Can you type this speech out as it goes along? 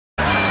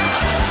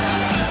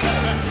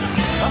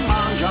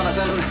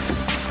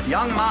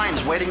Young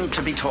minds waiting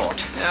to be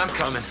taught. Yeah, I'm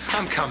coming.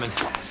 I'm coming.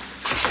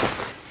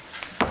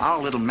 Our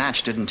little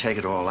match didn't take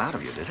it all out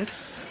of you, did it?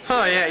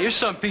 Oh, yeah, you're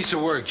some piece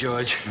of work,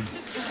 George.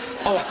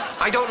 Oh,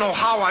 I don't know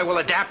how I will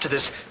adapt to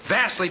this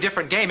vastly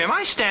different game. Am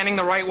I standing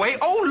the right way?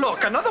 Oh,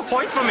 look, another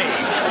point for me.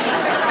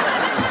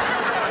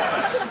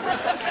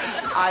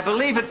 I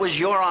believe it was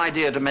your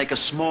idea to make a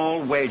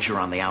small wager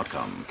on the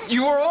outcome.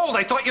 You were old.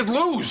 I thought you'd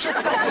lose. And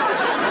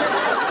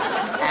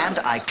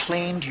I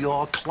claimed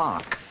your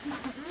clock.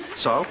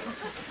 So?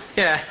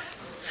 Yeah,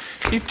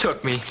 you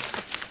took me.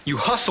 You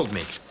hustled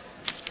me.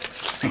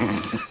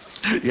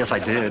 Yes, I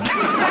did.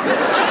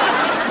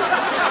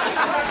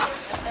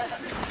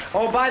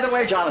 Oh, by the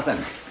way,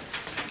 Jonathan,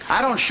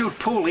 I don't shoot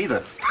pool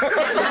either.